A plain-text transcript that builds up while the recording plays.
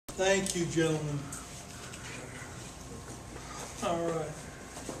Thank you, gentlemen. All right.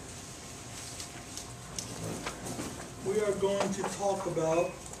 We are going to talk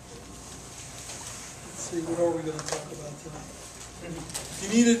about, let's see, what are we going to talk about tonight?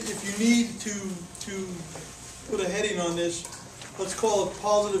 If you need to put a heading on this, let's call it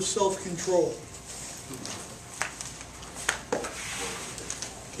positive self-control.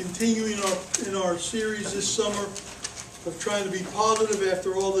 Continuing in our series this summer of trying to be positive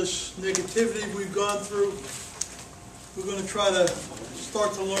after all this negativity we've gone through, we're going to try to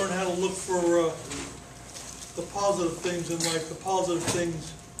start to learn how to look for the positive things in life, the positive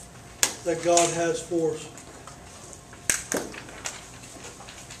things that God has for us.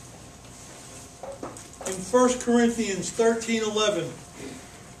 In 1 Corinthians 13:11,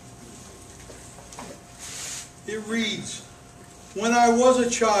 it reads, "When I was a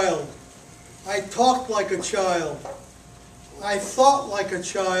child, I talked like a child. I thought like a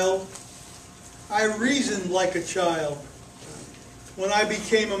child. I reasoned like a child. When I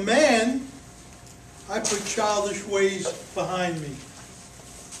became a man, I put childish ways behind me."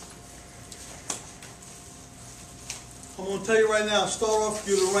 I'm going to tell you right now, start off,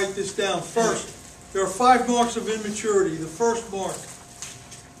 you're going to write this down. First, there are 5 marks of immaturity. The first mark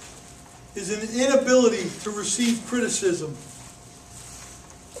is an inability to receive criticism.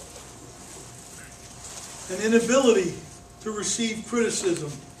 An inability to receive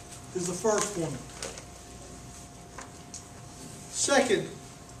criticism is the first one. Second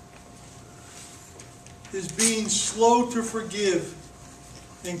is being slow to forgive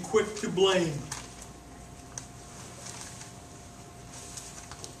and quick to blame.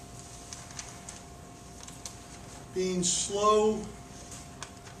 Being slow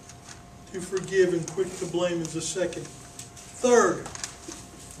to forgive and quick to blame is the second. Third,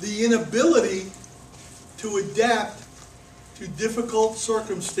 the inability to adapt to difficult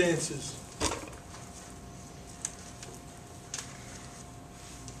circumstances.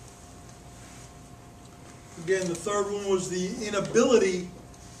 Again, the third one was the inability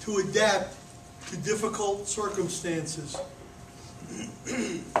to adapt to difficult circumstances.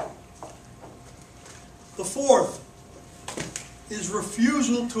 The fourth is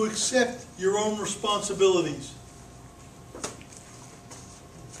refusal to accept your own responsibilities.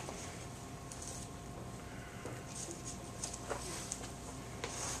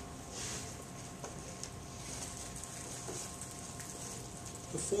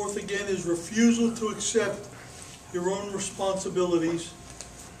 The fourth again is refusal to accept your own responsibilities.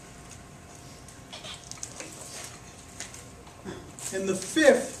 And the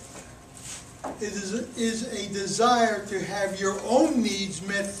fifth is a desire to have your own needs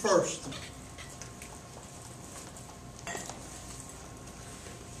met first.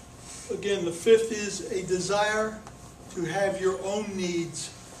 Again, the fifth is a desire to have your own needs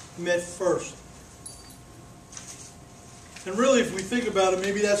met first. And really, if we think about it,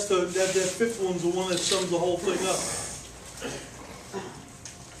 maybe that fifth one's the one that sums the whole thing up.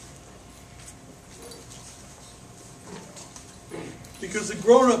 Because the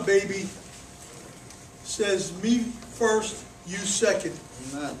grown-up baby says, "Me first, you second."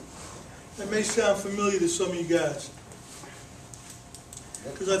 Amen. That may sound familiar to some of you guys.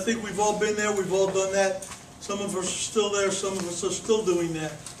 Because I think we've all been there, we've all done that. Some of us are still there, some of us are still doing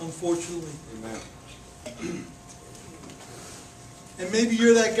that, unfortunately. Amen. And maybe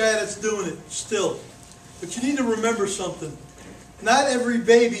you're that guy that's doing it still. But you need to remember something. Not every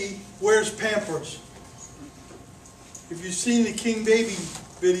baby wears Pampers. If you've seen the King Baby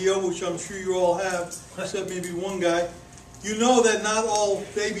video, which I'm sure you all have, except maybe one guy, you know that not all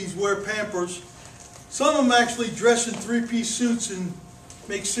babies wear Pampers. Some of them actually dress in 3-piece suits and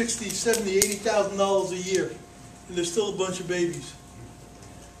make $60,000, $70,000, $80,000 a year. And there's still a bunch of babies.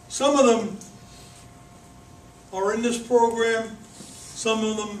 Some of them are in this program. Some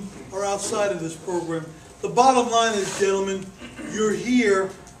of them are outside of this program. The bottom line is, gentlemen, you're here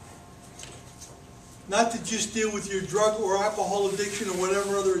not to just deal with your drug or alcohol addiction or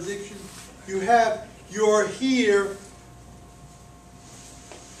whatever other addiction you have. You're here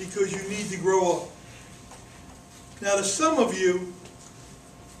because you need to grow up. Now, to some of you,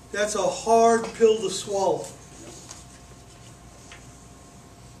 that's a hard pill to swallow.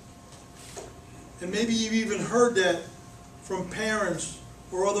 And maybe you've even heard that from parents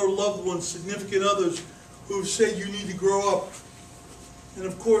or other loved ones, significant others, who've said you need to grow up. And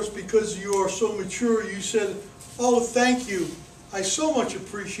of course, because you are so mature, you said, "Oh, thank you. I so much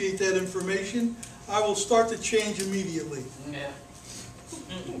appreciate that information. I will start to change immediately." Yeah.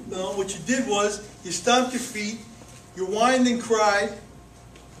 No, what you did was, you stomped your feet, you whined and cried,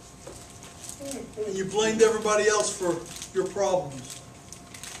 and you blamed everybody else for your problems.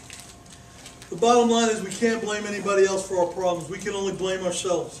 The bottom line is we can't blame anybody else for our problems. We can only blame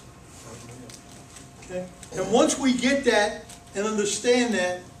ourselves. Okay? And once we get that and understand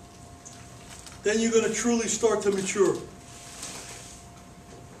that, then you're going to truly start to mature.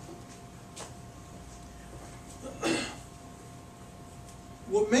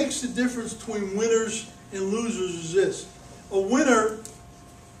 What makes the difference between winners and losers is this. A winner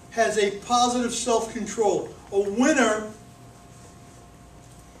has a positive self-control. A winner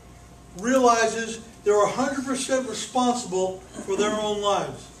realizes they're 100% responsible for their own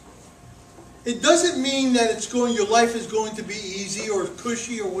lives. It doesn't mean that your life is going to be easy or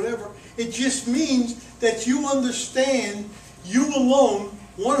cushy or whatever. It just means that you understand you alone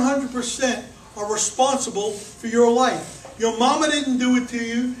 100% are responsible for your life. Your mama didn't do it to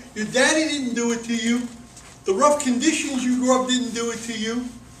you. Your daddy didn't do it to you. The rough conditions you grew up didn't do it to you.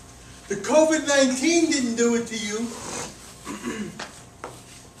 The COVID-19 didn't do it to you.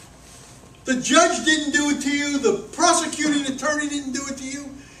 The judge didn't do it to you. The prosecuting attorney didn't do it to you.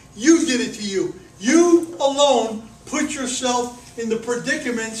 You did it to you. You alone put yourself in the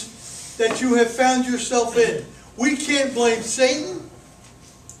predicaments that you have found yourself in. We can't blame Satan.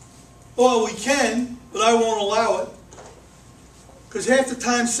 Well, we can, but I won't allow it. Because half the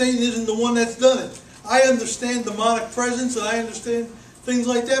time Satan isn't the one that's done it. I understand demonic presence and I understand things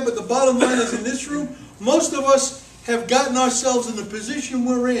like that, but the bottom line is in this room, most of us have gotten ourselves in the position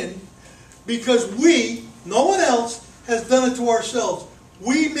we're in because no one else has done it to ourselves.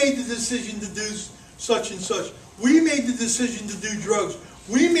 We made the decision to do such and such. We made the decision to do drugs.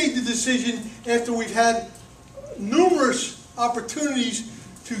 We made the decision after we've had numerous opportunities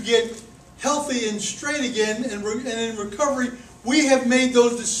to get healthy and straight again and in recovery. We have made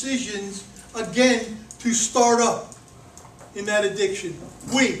those decisions again to start up in that addiction.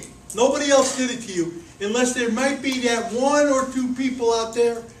 Nobody else did it to you. Unless there might be that one or two people out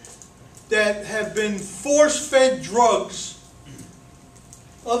there that have been force-fed drugs.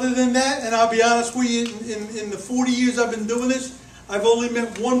 Other than that, and I'll be honest with you, in the 40 years I've been doing this, I've only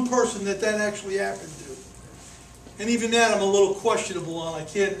met one person that actually happened to. And even that I'm a little questionable on. I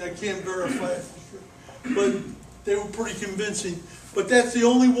can't verify it for sure. But they were pretty convincing. But that's the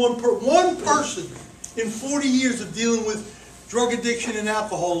only one person in 40 years of dealing with drug addiction and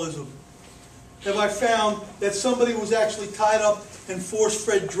alcoholism have I found that somebody was actually tied up and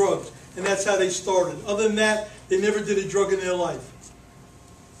force-fed drugs. And that's how they started. Other than that, they never did a drug in their life.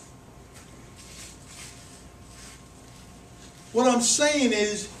 What I'm saying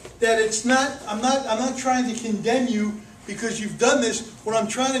is that it's not, I'm not trying to condemn you because you've done this. What I'm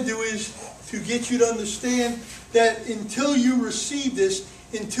trying to do is to get you to understand that until you receive this,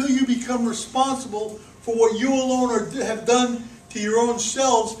 until you become responsible for what you alone have done to your own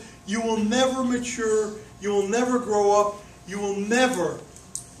selves, you will never mature, you will never grow up, you will never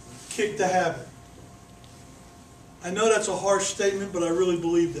kick the habit. I know that's a harsh statement, but I really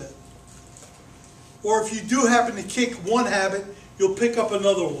believe that. Or if you do happen to kick one habit, you'll pick up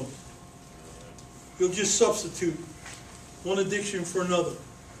another one. You'll just substitute one addiction for another.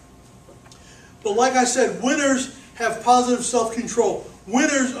 But like I said, winners have positive self-control.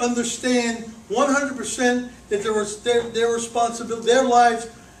 Winners understand 100% that their responsibility, their lives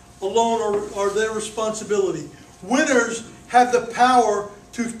alone are their responsibility. Winners have the power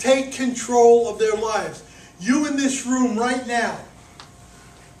to take control of their lives. You in this room right now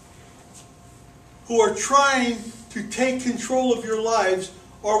who are trying to take control of your lives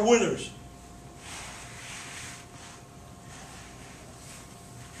are winners.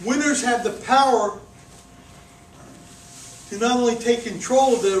 Winners have the power to not only take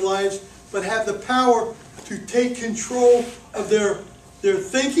control of their lives, but have the power to take control of their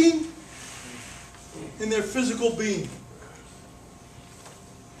thinking and their physical being.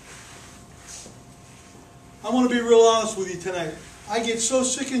 I want to be real honest with you tonight. I get so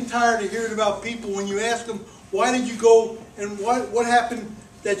sick and tired of hearing about people when you ask them, why did you go and what happened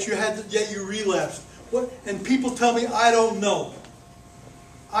that you relapsed? And people tell me, I don't know.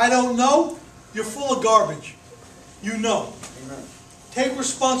 I don't know? You're full of garbage. You know. Amen. Take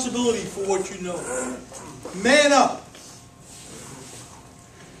responsibility for what you know. Man up.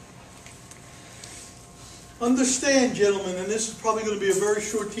 Understand, gentlemen, and this is probably going to be a very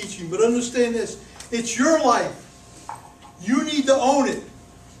short teaching, but understand this. It's your life. You need to own it.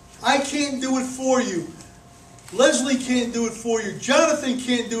 I can't do it for you. Leslie can't do it for you. Jonathan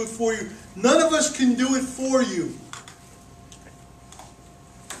can't do it for you. None of us can do it for you.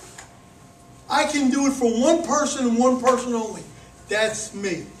 I can do it for one person and one person only. That's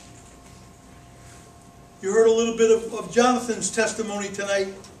me. You heard a little bit of Jonathan's testimony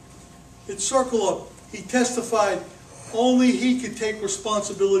tonight. It's Circle Up. He testified only he could take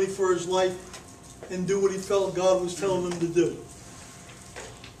responsibility for his life and do what he felt God was telling him to do.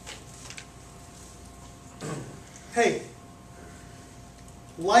 Hey,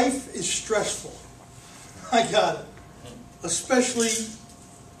 life is stressful. I got it. Especially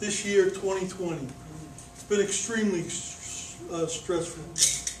this year, 2020. It's been extremely stressful.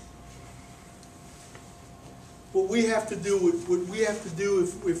 What we have to do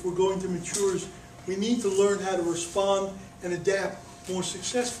if we're going to mature is we need to learn how to respond and adapt more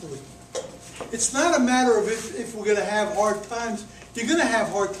successfully. It's not a matter of if we're going to have hard times. You're going to have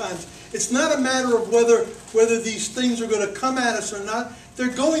hard times. It's not a matter of whether these things are going to come at us or not. They're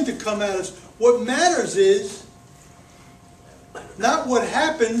going to come at us. What matters is not what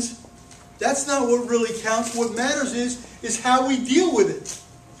happens. That's not what really counts. What matters is how we deal with it.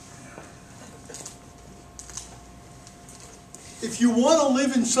 If you want to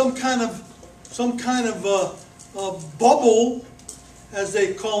live in some kind of bubble, as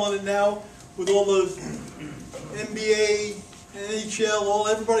they're calling it now, with all the NBA, NHL,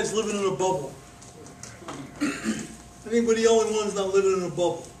 everybody's living in a bubble. I think we're the only ones not living in a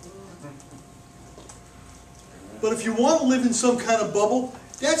bubble. But if you want to live in some kind of bubble,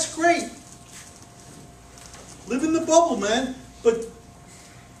 that's great. Live in the bubble, man. But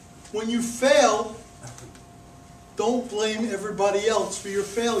when you fail, don't blame everybody else for your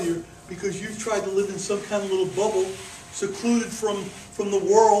failure because you've tried to live in some kind of little bubble, secluded from the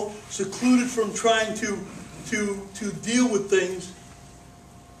world, secluded from trying to deal with things.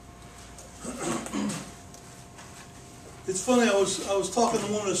 It's funny, I was talking to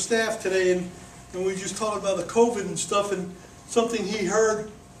one of the staff today, and we were just talking about the COVID and stuff, and something he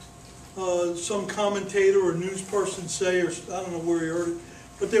heard some commentator or news person say, or I don't know where he heard it,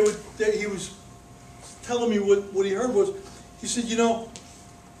 but he was telling me what he heard was, he said, you know,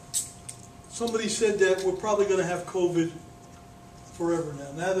 somebody said that we're probably going to have COVID forever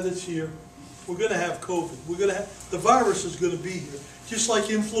now. Now that it's here, we're going to have COVID. The virus is going to be here. Just like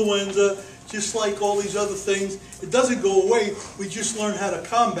influenza, just like all these other things. It doesn't go away. We just learn how to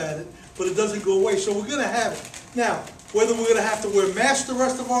combat it, but it doesn't go away. So we're going to have it. Now, whether we're going to have to wear masks the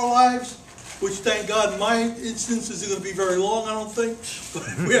rest of our lives, which thank God in my instance isn't going to be very long, I don't think. But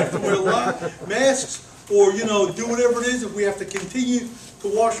if we have to wear masks, or do whatever it is, if we have to continue to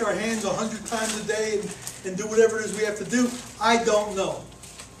wash our hands 100 times a day and do whatever it is we have to do, I don't know.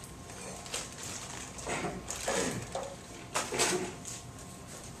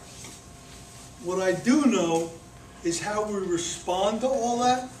 What I do know is how we respond to all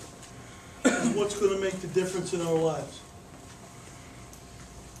that is what's going to make the difference in our lives.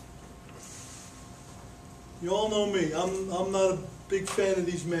 You all know me. I'm not a big fan of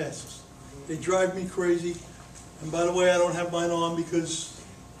these masks. They drive me crazy. And by the way, I don't have mine on because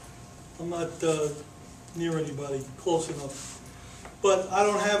I'm not near anybody close enough. But I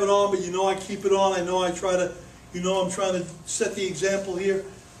don't have it on, but I keep it on. I know I try to, I'm trying to set the example here.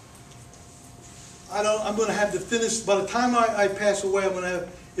 I'm going to have the thinnest, by the time I pass away, I'm going to have,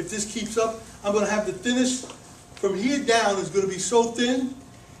 if this keeps up, I'm going to have the thinnest, from here down is going to be so thin,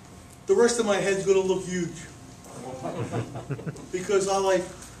 the rest of my head's going to look huge. Because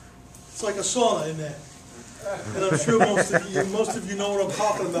it's like a sauna in there. And I'm sure most of you know what I'm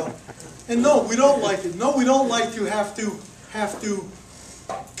talking about. And no, we don't like it. No, we don't like to have to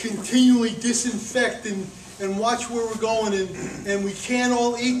continually disinfect and watch where we're going, and we can't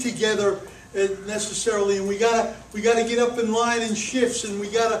all eat together necessarily, and we gotta get up in line in shifts, and we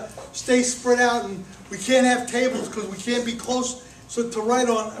gotta stay spread out, and we can't have tables because we can't be close to write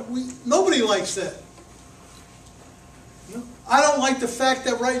on. Nobody likes that. I don't like the fact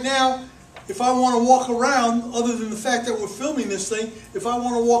that right now, if I want to walk around, other than the fact that we're filming this thing, if I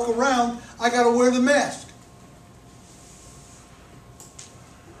want to walk around, I got to wear the mask.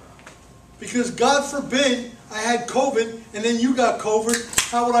 Because God forbid I had COVID and then you got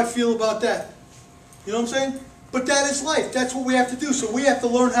COVID, how would I feel about that? You know what I'm saying? But that is life. That's what we have to do. So we have to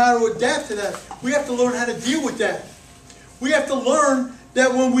learn how to adapt to that. We have to learn how to deal with that. We have to learn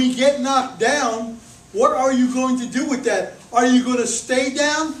that when we get knocked down, what are you going to do with that? Are you going to stay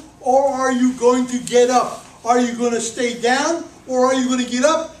down, or are you going to get up? Are you going to stay down, or are you going to get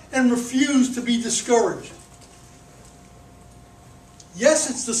up and refuse to be discouraged? Yes,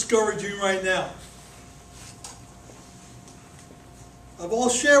 it's discouraging right now. I've all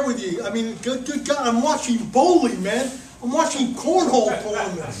shared with you. I mean, good God, I'm watching bowling, man. I'm watching cornhole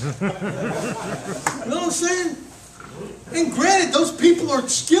tournaments. You know what I'm saying? And granted, those people are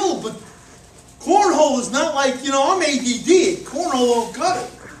skilled, but cornhole is not like, I'm ADD. Cornhole won't cut it.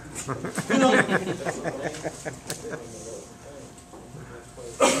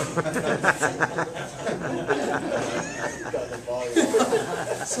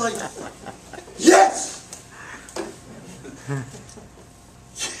 It's like, Yes!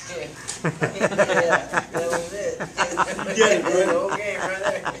 Yeah, that was it. You get it, right? Okay, right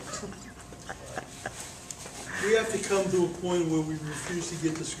there. We have to come to a point where we refuse to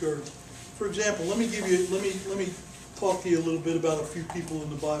get discouraged. For example, let me talk to you a little bit about a few people in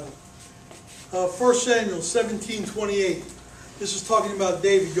the Bible. 1 Samuel 17:28. This is talking about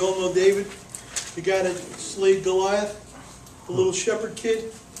David. You all know David, the guy that slayed Goliath, the little shepherd kid.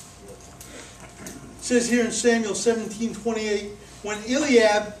 It says here in Samuel 17:28, when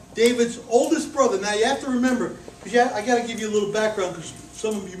Eliab, David's oldest brother. Now you have to remember, because I got to give you a little background, because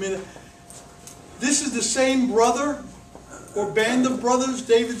some of you may not. This is the same brother or band of brothers,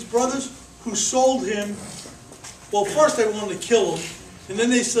 David's brothers, who sold him. Well, first they wanted to kill him, and then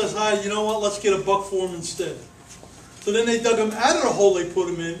they said, "Hi, you know what? Let's get a buck for him instead." So then they dug him out of the hole they put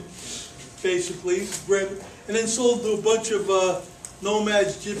him in, basically, and then sold to a bunch of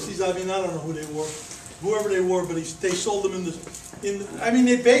nomads, gypsies. I mean, I don't know who they were, whoever they were, but they sold them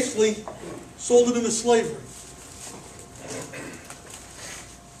they basically sold him into slavery.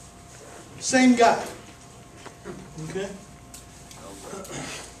 Same guy. Okay?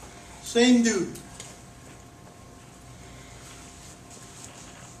 Same dude.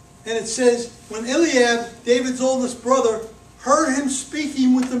 And it says, when Eliab, David's oldest brother, heard him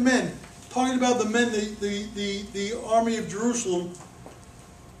speaking with the men, talking about the men, the army of Jerusalem,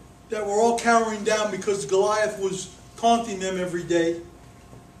 that were all cowering down because Goliath was taunting them every day,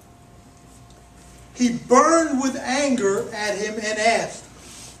 he burned with anger at him and asked,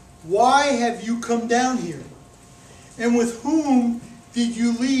 "Why have you come down here? And with whom did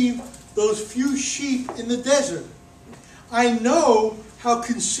you leave those few sheep in the desert? I know how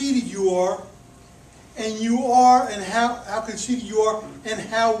conceited you are, and how conceited you are, and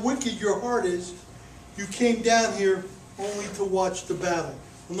how wicked your heart is. You came down here only to watch the battle."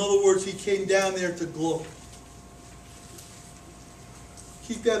 In other words, he came down there to gloat.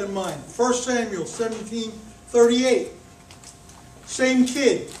 Keep that in mind. 1 Samuel 17:38. Same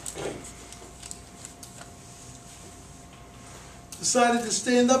kid. Decided to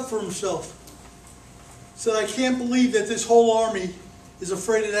stand up for himself. Said, "I can't believe that this whole army is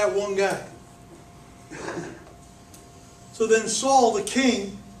afraid of that one guy." So then Saul, the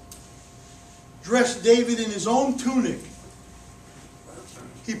king, dressed David in his own tunic.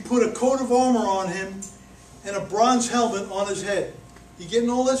 He put a coat of armor on him and a bronze helmet on his head. You getting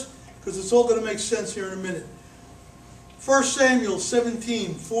all this? Because it's all going to make sense here in a minute. 1 Samuel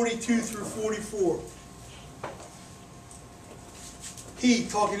 17:42 through 44. He,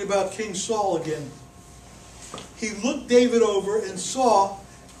 talking about King Saul again, he looked David over and saw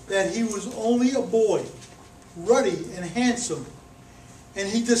that he was only a boy, ruddy and handsome, and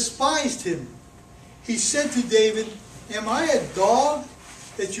he despised him. He said to David, "Am I a dog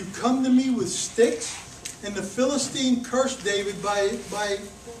that you come to me with sticks?" And the Philistine cursed David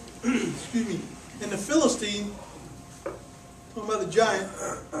excuse me, and the Philistine, talking about the giant,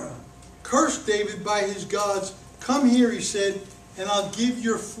 cursed David by his gods. "Come here," he said, "and I'll give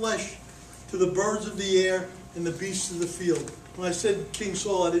your flesh to the birds of the air and the beasts of the field." When I said King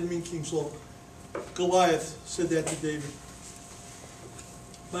Saul, I didn't mean King Saul. Goliath said that to David.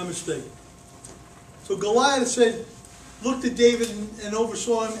 My mistake. So Goliath said, looked at David and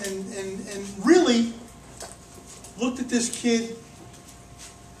oversaw him and really looked at this kid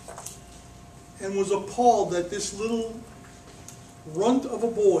and was appalled that this little runt of a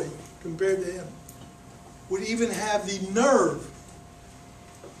boy, compared to him, would even have the nerve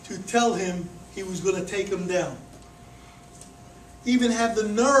to tell him he was going to take him down. Even have the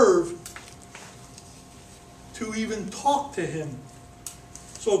nerve to even talk to him.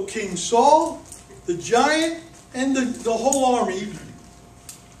 So King Saul, the giant, and the whole army,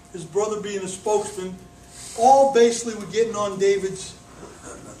 his brother being a spokesman, all basically were getting on David's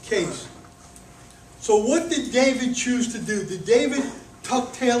case. So what did David choose to do? Did David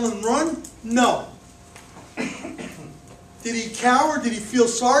tuck tail and run? No. Did he cower? Did he feel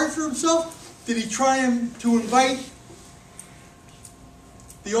sorry for himself? Did he try to invite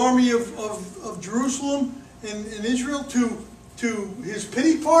the army of Jerusalem and Israel to his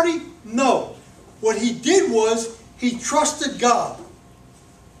pity party? No. What he did was he trusted God.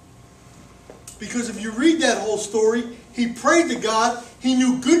 Because if you read that whole story, he prayed to God. He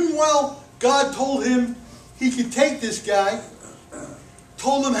knew good and well God told him he could take this guy,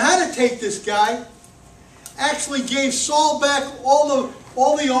 told him how to take this guy, actually gave Saul back all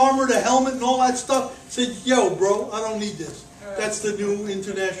the armor, the helmet, and all that stuff. Said, "Yo, bro, I don't need this." That's the new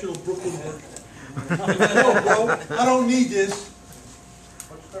international Brooklyn version. "Yo, bro, I don't need this.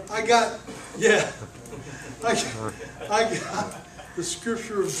 I got the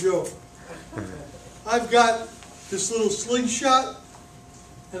scripture of Job." I've got this little slingshot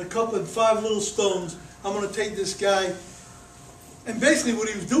and a couple of 5 little stones. I'm going to take this guy. And basically what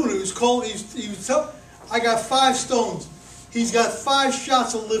he was doing, he was telling, I got 5 stones. He's got 5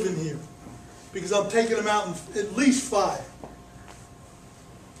 shots of living here. Because I'm taking him out in at least 5.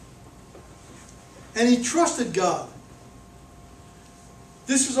 And he trusted God.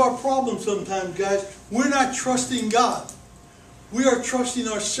 This is our problem sometimes, guys. We're not trusting God. We are trusting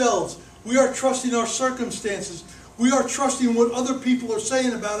ourselves. We are trusting our circumstances. We are trusting what other people are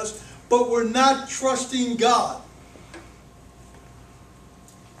saying about us, but we're not trusting God.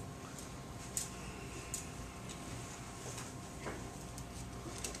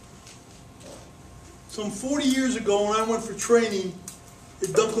 Some 40 years ago, when I went for training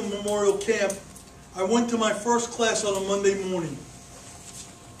at Duncan Memorial Camp, I went to my first class on a Monday morning.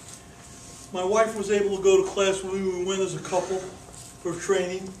 My wife was able to go to class when we went as a couple for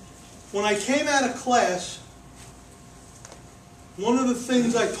training. When I came out of class, one of the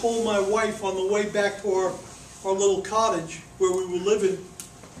things I told my wife on the way back to our little cottage where we were living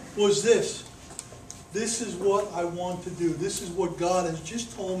was this. This is what I want to do. This is what God has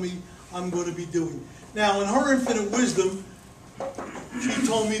just told me I'm going to be doing. Now, in her infinite wisdom, she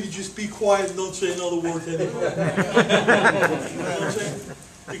told me to just be quiet and don't say another word to anybody. You know what I'm saying?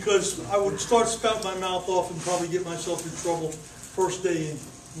 Because I would start spouting my mouth off and probably get myself in trouble first day in.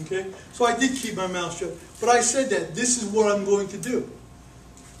 Okay? So I did keep my mouth shut. But I said that this is what I'm going to do.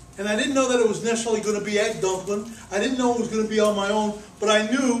 And I didn't know that it was necessarily going to be at Dunklin. I didn't know it was going to be on my own. But I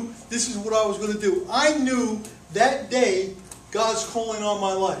knew this is what I was going to do. I knew that day God's calling on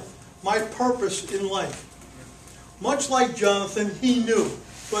my life. My purpose in life. Much like Jonathan, he knew.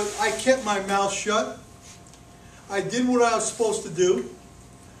 But I kept my mouth shut. I did what I was supposed to do.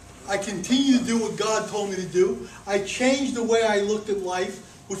 I continued to do what God told me to do. I changed the way I looked at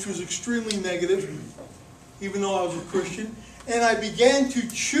life, which was extremely negative, even though I was a Christian. And I began to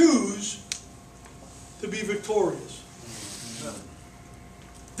choose to be victorious.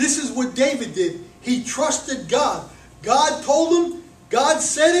 This is what David did. He trusted God. God told him, God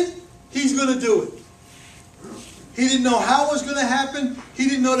said it, he's going to do it. He didn't know how it was going to happen. He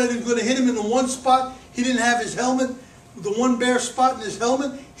didn't know that it was going to hit him in the one spot. He didn't have his helmet, the one bare spot in his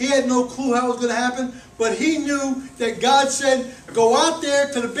helmet. He had no clue how it was going to happen. But he knew that God said, go out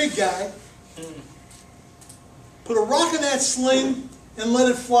there to the big guy, put a rock in that sling, and let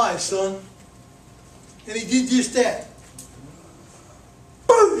it fly, son. And he did just that.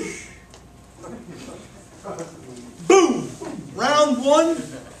 Boosh! Boom! Round 1.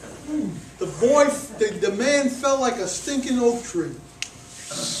 The man fell like a stinking oak tree.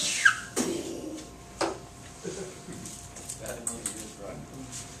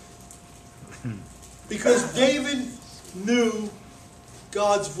 Because David knew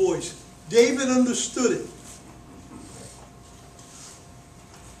God's voice. David understood it.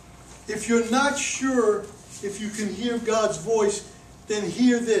 If you're not sure if you can hear God's voice, then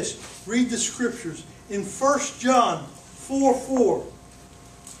hear this. Read the scriptures. In 1 John 4:4,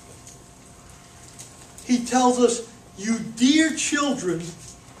 he tells us, you dear children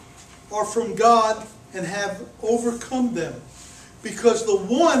are from God and have overcome them, because the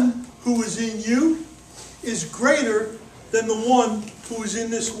one who is in you is greater than the one who is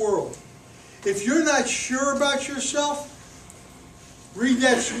in this world. If you're not sure about yourself, read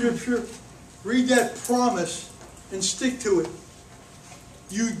that scripture, read that promise, and stick to it.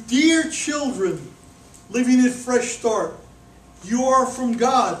 You dear children living at Fresh Start, you are from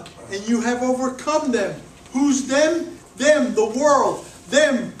God, and you have overcome them. Who's them? Them, the world.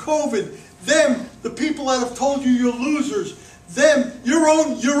 Them, COVID. Them, the people that have told you you're losers. Them, your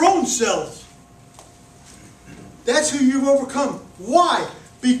own selves. That's who you've overcome. Why?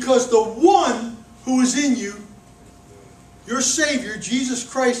 Because the one who is in you, your Savior, Jesus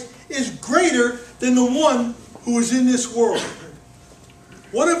Christ, is greater than the one who is in this world.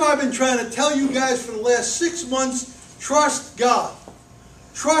 What have I been trying to tell you guys for the last 6 months? Trust God.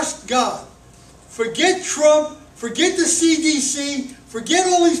 Trust God. Forget Trump. Forget the CDC. Forget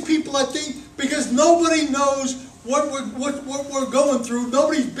all these people I think, because nobody knows what we're going through.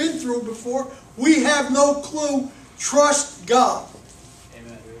 Nobody's been through it before. We have no clue. Trust God.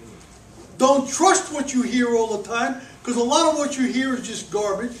 Amen. Don't trust what you hear all the time, because a lot of what you hear is just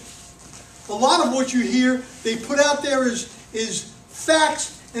garbage. A lot of what you hear they put out there is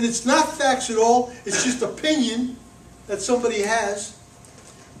facts, and it's not facts at all. It's just opinion that somebody has.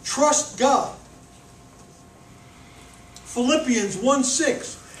 Trust God. Philippians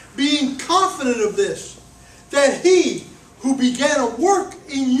 1:6, being confident of this, that he who began a work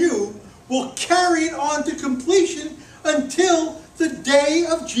in you will carry it on to completion until the day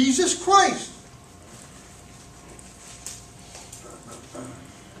of Jesus Christ.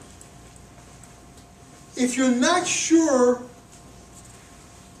 If you're not sure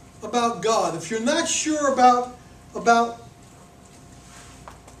about God, if you're not sure about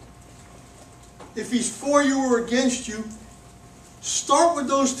if He's for you or against you, start with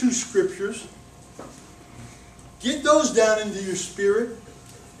those two scriptures. Get those down into your spirit.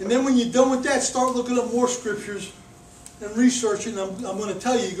 And then when you're done with that, start looking up more scriptures and researching. I'm going to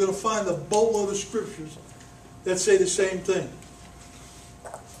tell you, you're going to find a boatload of scriptures that say the same thing.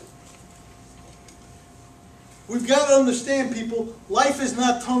 We've got to understand, people, life is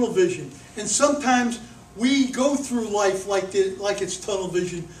not tunnel vision. And sometimes we go through life like it's tunnel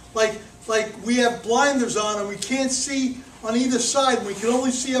vision. Like we have blinders on and we can't see on either side. And we can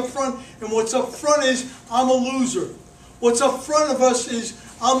only see up front. And what's up front is, I'm a loser. What's up front of us is,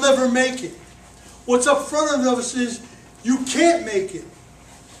 I'll never make it. What's up front of us is, you can't make it.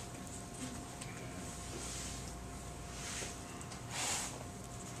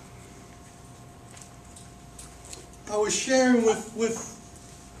 I was sharing with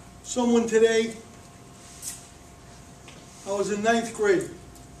someone today. I was in 9th grade.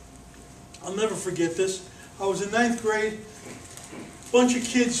 I'll never forget this. I was in 9th grade. Bunch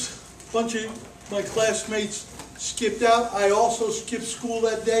of my classmates skipped out. I also skipped school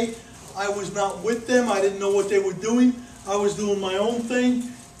that day. I was not with them. I didn't know what they were doing. I was doing my own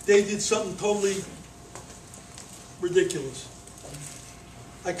thing. They did something totally ridiculous.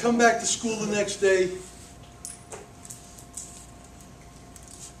 I come back to school the next day,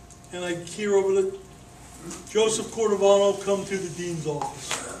 and I hear over the Joseph Cordovano come to the dean's office.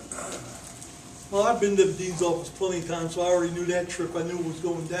 Well, I've been to the dean's office plenty of times, so I already knew that trip. I knew what was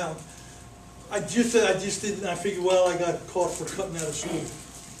going down. I just didn't. I figured, well, I got caught for cutting out of school.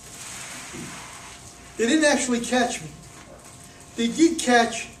 They didn't actually catch me. They did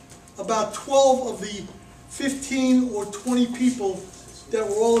catch about 12 of the 15 or 20 people that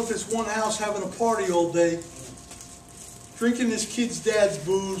were all at this one house having a party all day, drinking this kid's dad's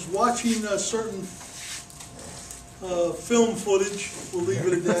booze, watching a certain film footage, we'll leave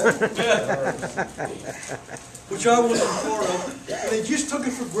it at that, which I wasn't part of. And they just took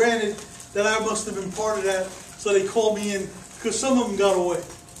it for granted that I must have been part of that, so they called me in, because some of them got away.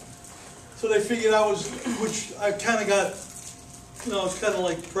 So they figured I was, which I kind of got, I was kind of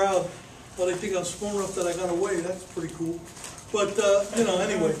like proud, but I think I was smart enough that I got away. That's pretty cool. But,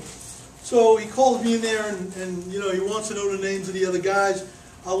 anyway. So he called me in there, and he wants to know the names of the other guys.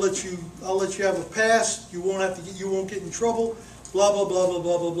 I'll let you have a pass. You won't get in trouble. Blah blah blah blah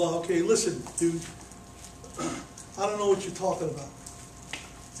blah blah blah. Okay, listen, dude. I don't know what you're talking about.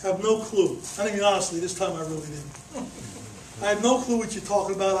 Have no clue. I mean, honestly, this time I really didn't. I have no clue what you're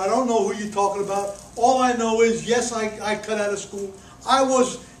talking about. I don't know who you're talking about. All I know is, yes, I cut out of school.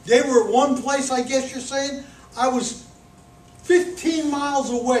 They were at one place, I guess you're saying. I was 15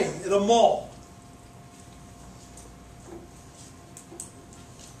 miles away at a mall.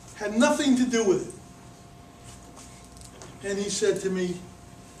 Had nothing to do with it. And he said to me,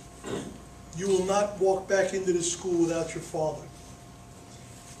 you will not walk back into the school without your father.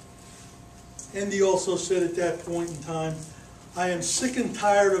 And he also said at that point in time, I am sick and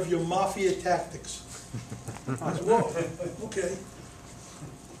tired of your mafia tactics. I said, whoa, okay.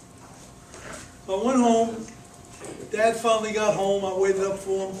 So I went home. Dad finally got home. I waited up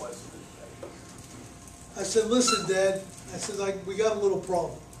for him. I said, listen, Dad. I said, we got a little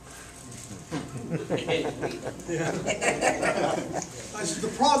problem. Yeah. I said,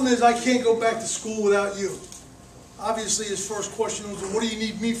 the problem is I can't go back to school without you. Obviously, his first question was, well, what do you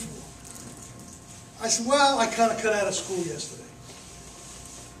need me for? I said, well, I kind of cut out of school yesterday.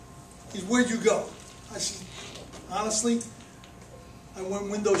 He said, where'd you go? I said, honestly, I went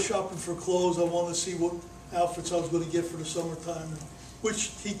window shopping for clothes. I wanted to see what outfits I was going to get for the summertime,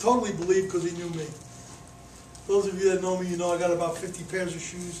 which he totally believed because he knew me. Those of you that know me, you know I got about 50 pairs of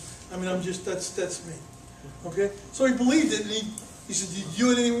shoes. I mean, that's me. Okay? So he believed it, and he said, did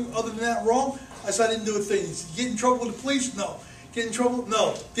you do anything other than that wrong? I said, I didn't do a thing. He said, get in trouble with the police? No. Get in trouble?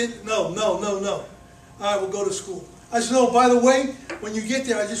 No. No. All right, we'll go to school. I said, oh, by the way, when you get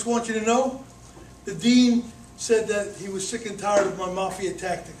there, I just want you to know, the dean said that he was sick and tired of my mafia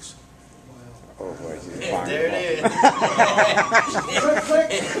tactics. Oh, boy, there it is.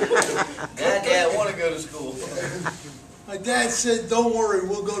 Dad, I want to go to school. My dad said, don't worry,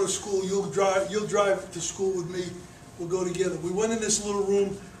 we'll go to school. You'll drive to school with me. We'll go together. We went in this little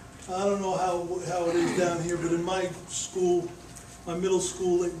room. I don't know how it is down here, but in my school, my middle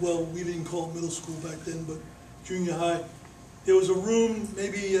school, well, we didn't call it middle school back then, but junior high, there was a room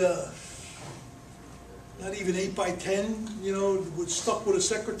maybe not even 8 by 10, you know, stuck with a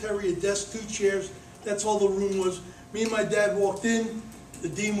secretary, a desk, 2 chairs. That's all the room was. Me and my dad walked in. The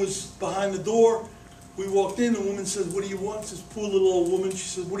dean was behind the door. We walked in. The woman says, "What do you want?" This poor little old woman. She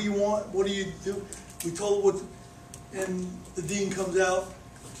says, "What do you want? What do you do?" We told her what, and the dean comes out.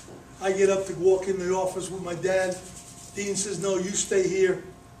 I get up to walk in the office with my dad. Dean says, "No, you stay here.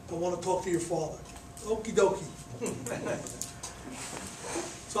 I want to talk to your father." Okie dokie.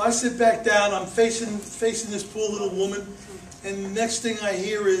 So I sit back down. I'm facing this poor little woman, and the next thing I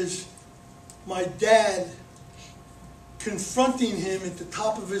hear is my dad confronting him at the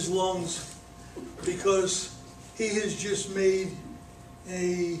top of his lungs because he has just made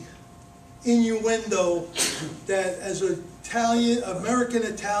a innuendo that as American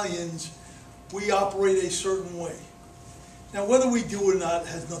Italians, we operate a certain way. Now, whether we do or not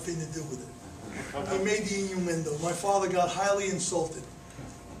has nothing to do with it. He made the innuendo. My father got highly insulted.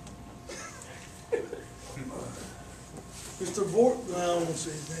 Mr. Vort, I won't say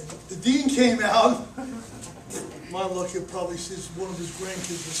his name. The dean came out. My luck, he'll probably see one of his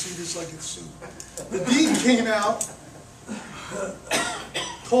grandkids will see this like it's soup. The dean came out,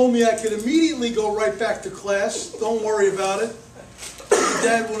 told me I could immediately go right back to class. Don't worry about it. My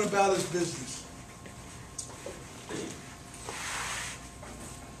dad went about his business.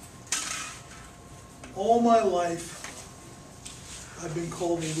 All my life, I've been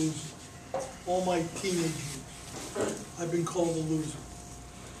called a loser. All my teenage years, I've been called a loser.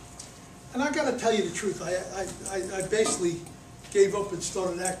 And I got to tell you the truth, I basically gave up and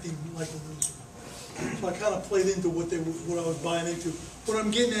started acting like a loser. So I kind of played into what I was buying into. What I'm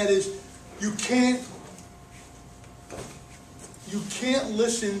getting at is, you can't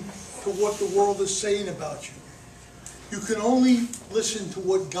listen to what the world is saying about you. You can only listen to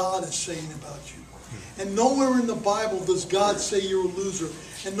what God is saying about you. And nowhere in the Bible does God say you're a loser.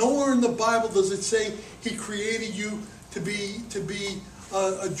 And nowhere in the Bible does it say He created you to be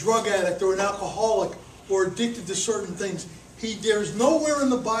a drug addict or an alcoholic or addicted to certain things. There's nowhere in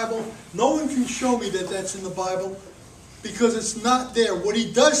the Bible, no one can show me that that's in the Bible, because it's not there. What He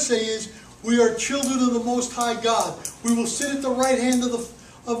does say is, we are children of the Most High God. We will sit at the right hand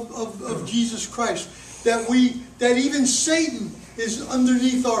of Jesus Christ. That even Satan is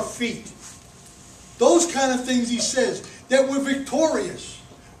underneath our feet. Those kind of things He says. That we're victorious.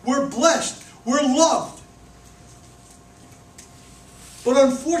 We're blessed. We're loved. But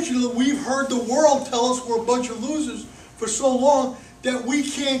unfortunately, we've heard the world tell us we're a bunch of losers for so long that we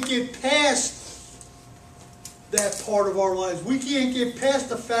can't get past that part of our lives. We can't get past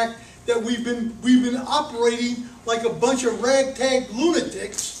the fact that we've been operating like a bunch of ragtag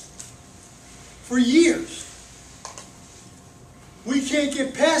lunatics for years. We can't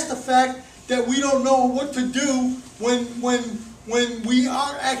get past the fact that we don't know what to do when we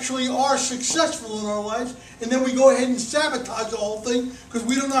actually are successful in our lives, and then we go ahead and sabotage the whole thing because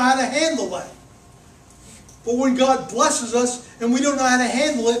we don't know how to handle that. But when God blesses us and we don't know how to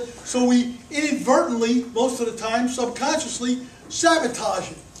handle it, so we inadvertently, most of the time, subconsciously,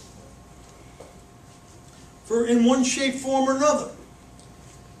 sabotage it. In one shape, form, or another.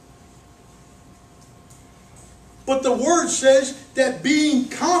 But the Word says that being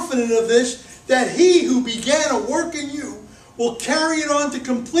confident of this, that He who began a work in you will carry it on to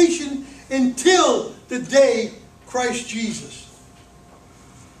completion until the day Christ Jesus.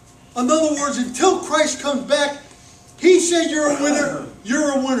 In other words, until Christ comes back, He said you're a winner,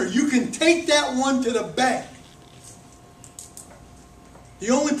 you're a winner. You can take that one to the bank.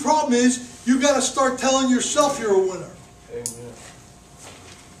 The only problem is, you got to start telling yourself you're a winner. Amen.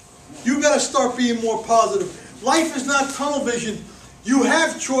 You got to start being more positive. Life is not tunnel vision. You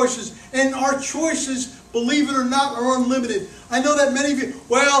have choices, and our choices, believe it or not, are unlimited. I know that many of you,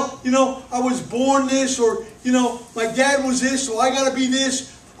 well, you know, I was born this, or, you know, my dad was this, so I got to be this.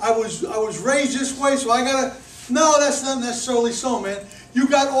 I was raised this way, so I got to... No, that's not necessarily so, man. You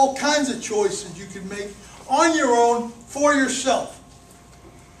got all kinds of choices you can make on your own for yourself.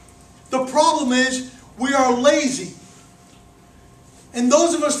 The problem is, we are lazy. And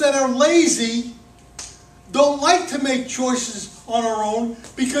those of us that are lazy don't like to make choices on our own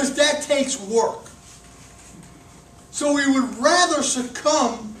because that takes work. So we would rather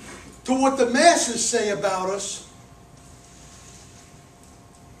succumb to what the masses say about us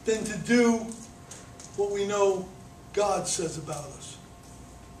than to do what we know God says about us.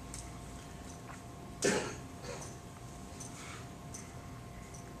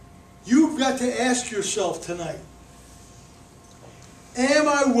 You've got to ask yourself tonight, am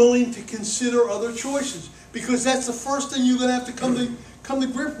I willing to consider other choices? Because that's the first thing you're going to have to come to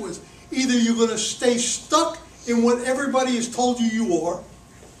grip with. Either you're going to stay stuck in what everybody has told you you are,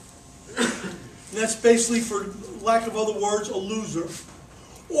 And that's basically, for lack of other words, a loser.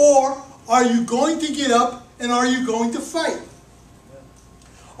 Or are you going to get up and are you going to fight?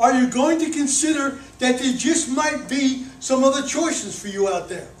 Are you going to consider that there just might be some other choices for you out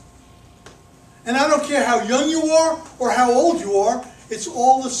there? And I don't care how young you are or how old you are, it's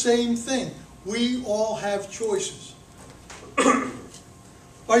all the same thing. We all have choices.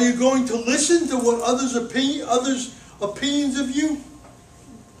 Are you going to listen to what others' opinions of you,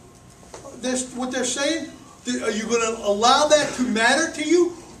 what they're saying? Are you going to allow that to matter to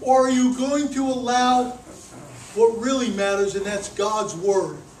you? Or are you going to allow what really matters, and that's God's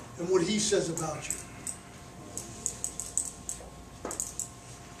Word and what He says about you?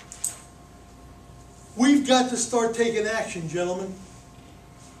 We've got to start taking action, gentlemen.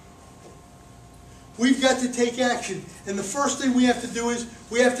 We've got to take action. And the first thing we have to do is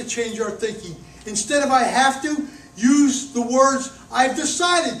we have to change our thinking. Instead of "I have to," use the words "I've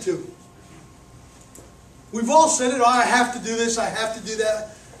decided to." We've all said it, "Oh, I have to do this, I have to do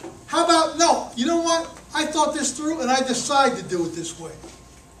that." How about, "No, you know what? I thought this through and I decide to do it this way."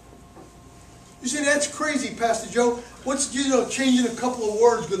 You say, "That's crazy, Pastor Joe. What's changing a couple of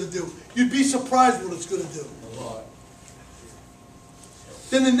words going to do?" You'd be surprised what it's going to do. A lot.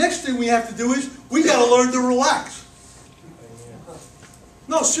 Then the next thing we have to do is we got to learn to relax.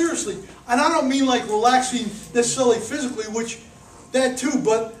 No, seriously. And I don't mean like relaxing necessarily physically, which that too,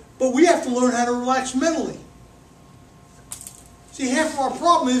 but we have to learn how to relax mentally. See, half of our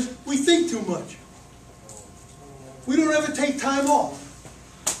problem is we think too much. We don't ever take time off.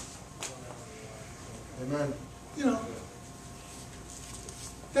 Amen. You know.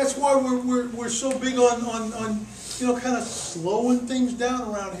 That's why we're so big on kind of slowing things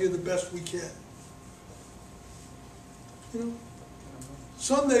down around here the best we can. You know?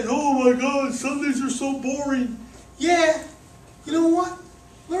 Sundays, oh my God, Sundays are so boring. Yeah. You know what?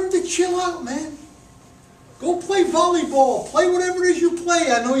 Learn to chill out, man. Go play volleyball. Play whatever it is you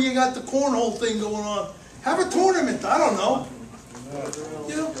play. I know you got the cornhole thing going on. Have a tournament. I don't know.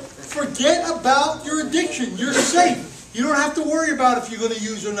 You know, forget about your addiction. You're safe. You don't have to worry about if you're going to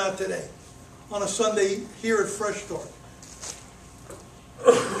use or not today on a Sunday here at Fresh Start.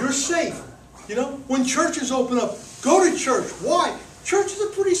 You're safe. You know, when churches open up, go to church. Why? Church is a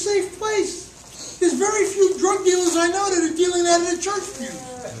pretty safe place. There's very few drug dealers I know that are dealing that in a church pew. You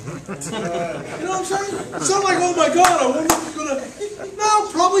know what I'm saying? It's not like, "Oh my God, I wonder if it's going to..." No,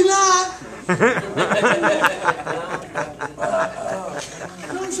 probably not. You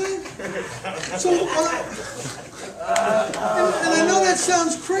know what I'm saying? So, and I know that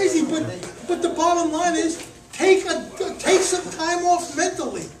sounds crazy, but the bottom line is take some time off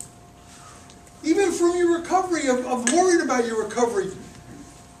mentally. Even from your recovery, of worrying about your recovery.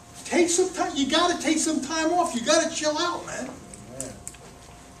 Take some time. You got to take some time off. You got to chill out, man.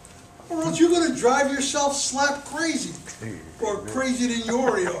 Or else you're going to drive yourself slap crazy. Or crazier than you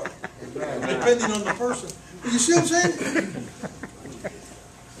already are. Depending on the person. But you see what I'm saying?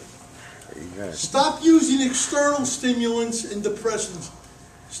 Stop using external stimulants and depressants.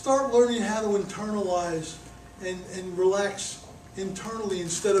 Start learning how to internalize and relax internally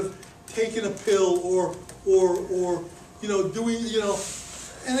instead of taking a pill or doing,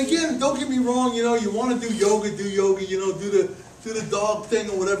 And again, don't get me wrong, you want to do yoga, do the dog thing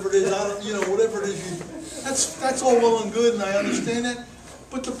or whatever it is. Whatever it is, that's all well and good, and I understand that.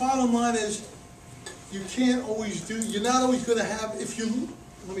 But the bottom line is, you can't always you're not always going to have,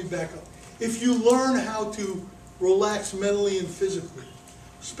 let me back up. If you learn how to relax mentally and physically,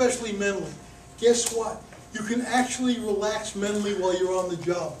 especially mentally, guess what? You can actually relax mentally while you're on the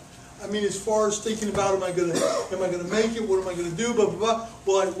job. I mean, as far as thinking about, am I going to make it? What am I going to do? Blah blah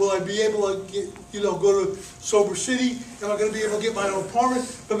blah. Will I be able to get, go to Sober City? Am I going to be able to get my own apartment?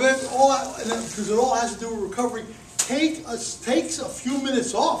 But then because it all has to do with recovery. Takes a few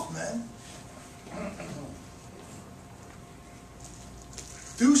minutes off, man.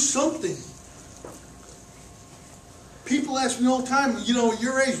 Do something. People ask me all the time, at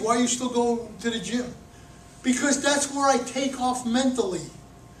your age, why you still go to the gym? Because that's where I take off mentally.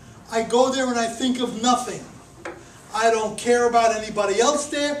 I go there and I think of nothing. I don't care about anybody else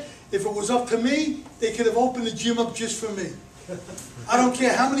there. If it was up to me, they could have opened the gym up just for me. I don't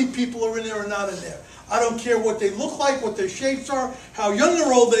care how many people are in there or not in there. I don't care what they look like, what their shapes are, how young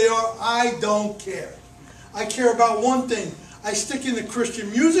or old they are. I don't care. I care about one thing. I stick in the Christian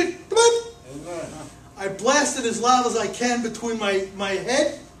music. I blast it as loud as I can between my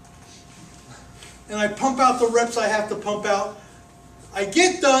head. And I pump out the reps I have to pump out. I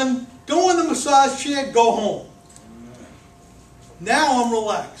get done, go on the massage chair, go home. Now I'm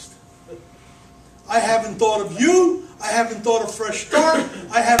relaxed. I haven't thought of you. I haven't thought of Fresh Start.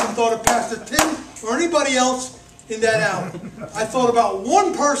 I haven't thought of Pastor Tim or anybody else in that hour. I thought about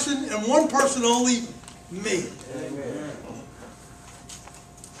one person and one person only, me.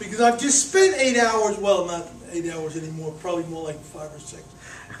 Because I've just spent 8 hours, well, not 8 hours anymore, probably more like 5 or 6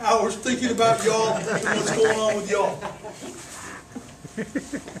 hours thinking about y'all and what's going on with y'all.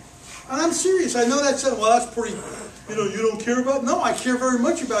 And I'm serious. I know that's, well, that's pretty, you know, you don't care about? No, I care very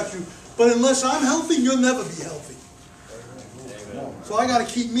much about you. But unless I'm healthy, you'll never be healthy. So I got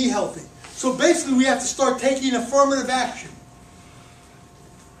to keep me healthy. So basically, we have to start taking affirmative action.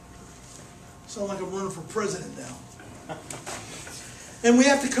 Sound like I'm running for president now. And we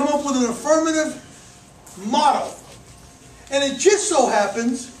have to come up with an affirmative motto. And it just so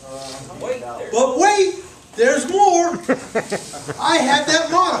happens, but wait, there's more. I have that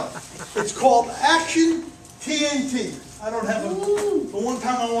motto. It's called Action TNT. I don't have a, the one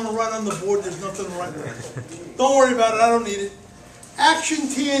time I want to write on the board, there's nothing to write on. Don't worry about it, I don't need it. Action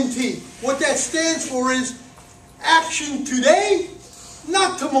TNT. What that stands for is action today,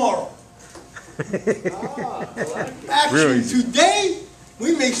 not tomorrow. Action today,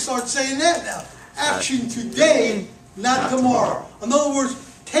 we may start saying that now. Action today, not tomorrow. In other words,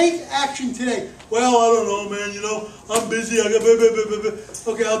 take action today. Well, I don't know, man, you know, I'm busy, I got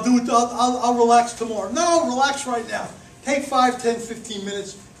okay, I'll do it, I'll relax tomorrow. No, relax right now. Take 5, 10, 15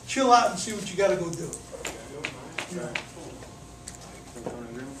 minutes, chill out and see what you got to go do.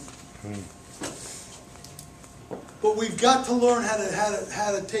 But we've got to learn how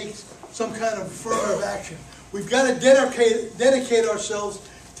to take some kind of affirmative action. We've got to dedicate ourselves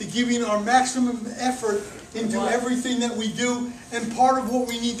to giving our maximum effort into everything that we do, and part of what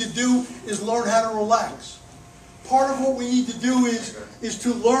we need to do is learn how to relax. Part of what we need to do is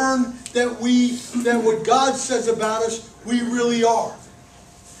to learn that what God says about us, we really are.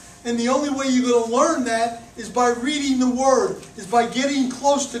 And the only way you're going to learn that is by reading the Word, is by getting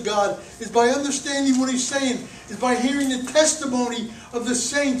close to God, is by understanding what He's saying, is by hearing the testimony of the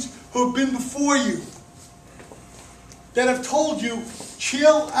saints who have been before you, that have told you,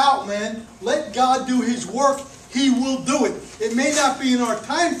 chill out, man, let God do His work, He will do it. It may not be in our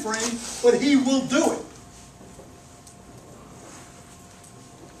time frame, but He will do it.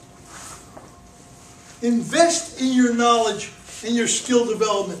 Invest in your knowledge and your skill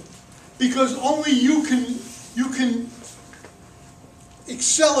development, because only you can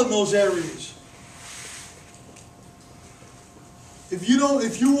excel in those areas. If you don't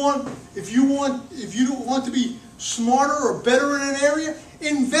want to be smarter or better in an area,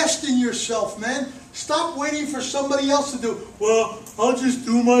 invest in yourself, man. Stop waiting for somebody else to do it. Well, I'll just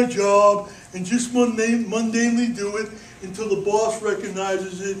do my job and just mundanely do it until the boss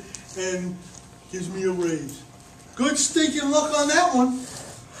recognizes it and gives me a raise. Good stinking luck on that one.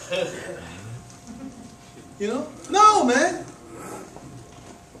 You know? No, man.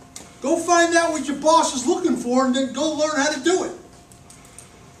 Go find out what your boss is looking for and then go learn how to do it.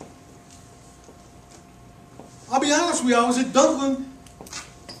 I'll be honest with you, I was at Dublin.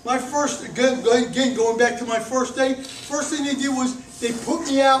 My first, again, going back to my first day, first thing they did was they put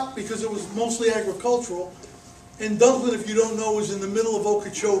me out because it was mostly agricultural. And Dublin, if you don't know, is in the middle of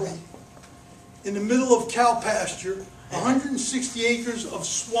Okeechobee, in the middle of cow pasture, 160 acres of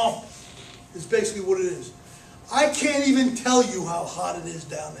swamp is basically what it is. I can't even tell you how hot it is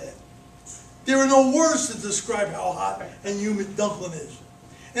down there. There are no words to describe how hot and humid Dublin is.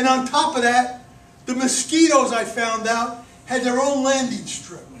 And on top of that, the mosquitoes, I found out, had their own landing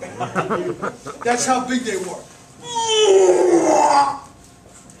strip. That's how big they were.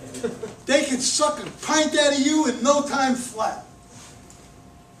 They could suck a pint out of you in no time flat.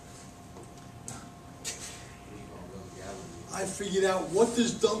 I figured out, what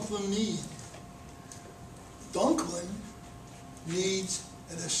does Dunklin need? Dunklin needs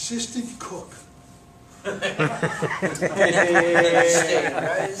an assistant cook. Because the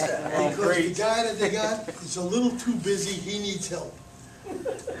guy that they got is a little too busy, he needs help.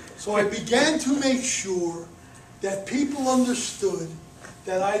 So I began to make sure that people understood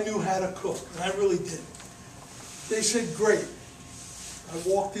that I knew how to cook, and I really did. They said, great. I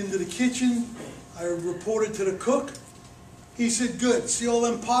walked into the kitchen, I reported to the cook. He said, good, see all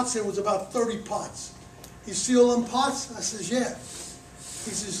them pots? There was about 30 pots. You see all them pots? I says, yeah.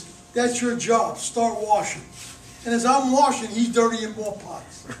 He says, that's your job, start washing. And as I'm washing, he's dirtying more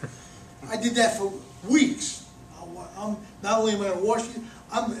pots. I did that for weeks. Not only am I washing,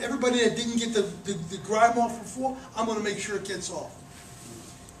 everybody that didn't get the grime off before, I'm going to make sure it gets off.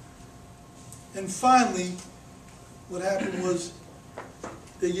 And finally, what happened was,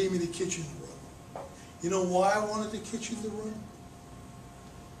 they gave me the kitchen to run. You know why I wanted the kitchen to run?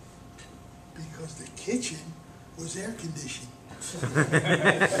 Because the kitchen was air conditioned.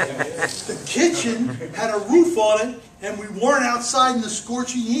 The kitchen had a roof on it, and we weren't outside in the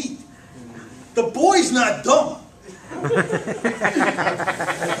scorching heat. The boy's not dumb.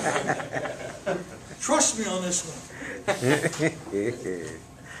 Trust me on this one.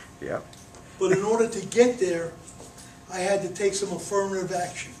 Yep. But in order to get there, I had to take some affirmative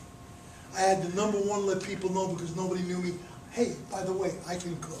action. I had to, number one, let people know, because nobody knew me. Hey, by the way, I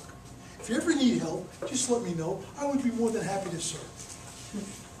can cook. If you ever need help, just let me know. I would be more than happy to serve.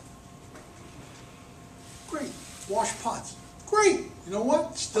 Great. Wash pots. Great. You know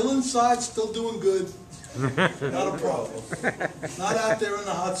what? Still inside, still doing good. Not a problem. Not out there in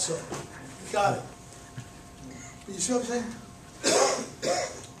the hot sun. Got it. But you see what I'm saying?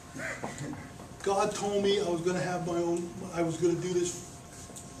 God told me I was going to have my own, I was going to do this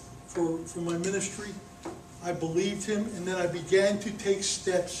for my ministry. I believed him, and then I began to take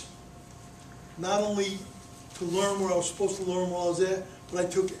steps, not only to learn where I was supposed to learn while I was there, but I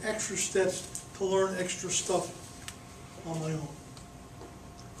took extra steps to learn extra stuff on my own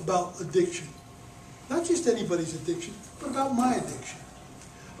about addiction. Not just anybody's addiction, but about my addiction.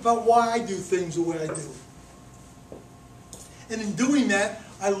 About why I do things the way I do. And in doing that,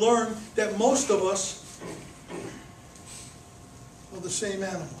 I learned that most of us are the same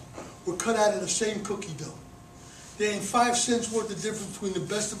animal. We're cut out of the same cookie dough. There ain't 5 cents worth of difference between the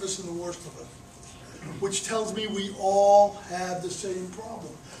best of us and the worst of us, which tells me we all have the same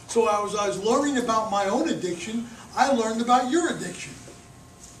problem. So as I was learning about my own addiction, I learned about your addiction.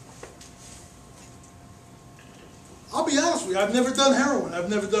 I'll be honest with you, I've never done heroin. I've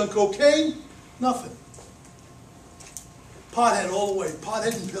never done cocaine, nothing. Pothead all the way,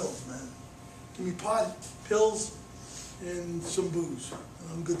 pothead and pills, man. Give me pot, pills, and some booze,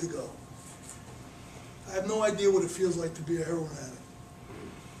 and I'm good to go. I have no idea what it feels like to be a heroin addict.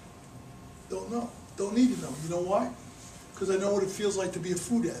 Don't know. Don't need to know. You know why? Because I know what it feels like to be a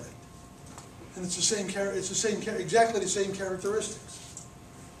food addict. And it's the same exactly the same characteristics.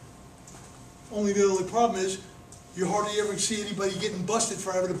 Only the only problem is you hardly ever see anybody getting busted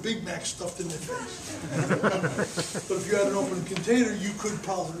for having a Big Mac stuffed in their face. But if you had an open container, you could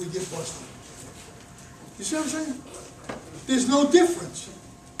probably get busted. You see what I'm saying? There's no difference.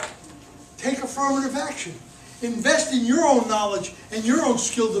 Take affirmative action. Invest in your own knowledge and your own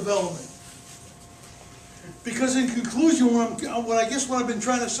skill development. Because in conclusion, what I've been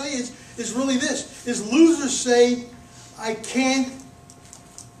trying to say is really this, is losers say, I can't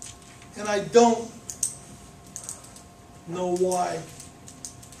and I don't know why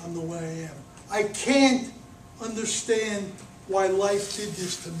I'm the way I am. I can't understand why life did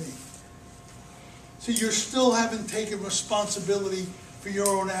this to me. So you still haven't taken responsibility for your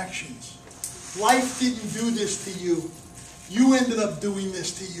own actions. Life didn't do this to you. You ended up doing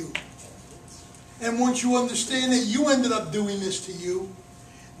this to you. And once you understand that you ended up doing this to you,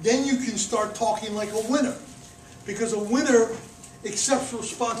 then you can start talking like a winner. Because a winner accepts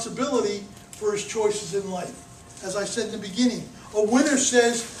responsibility for his choices in life. As I said in the beginning, a winner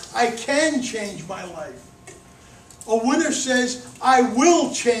says, I can change my life. A winner says, I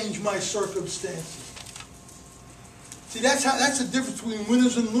will change my circumstances. See, that's the difference between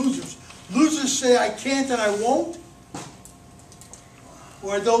winners and losers. Losers say, I can't and I won't,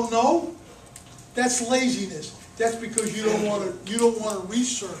 or I don't know. That's laziness. That's because you don't want to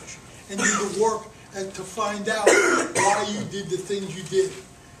research and do the work and to find out why you did the things you did.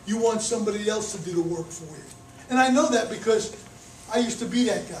 You want somebody else to do the work for you. And I know that because I used to be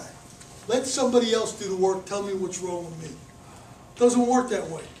that guy. Let somebody else do the work, tell me what's wrong with me. It doesn't work that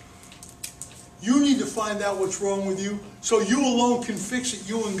way. You need to find out what's wrong with you so you alone can fix it,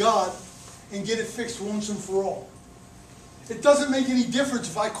 you and God, and get it fixed once and for all. It doesn't make any difference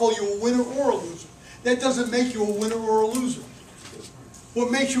if I call you a winner or a loser. That doesn't make you a winner or a loser.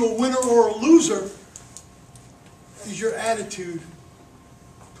 What makes you a winner or a loser is your attitude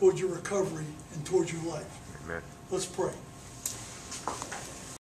towards your recovery and towards your life. Amen. Let's pray.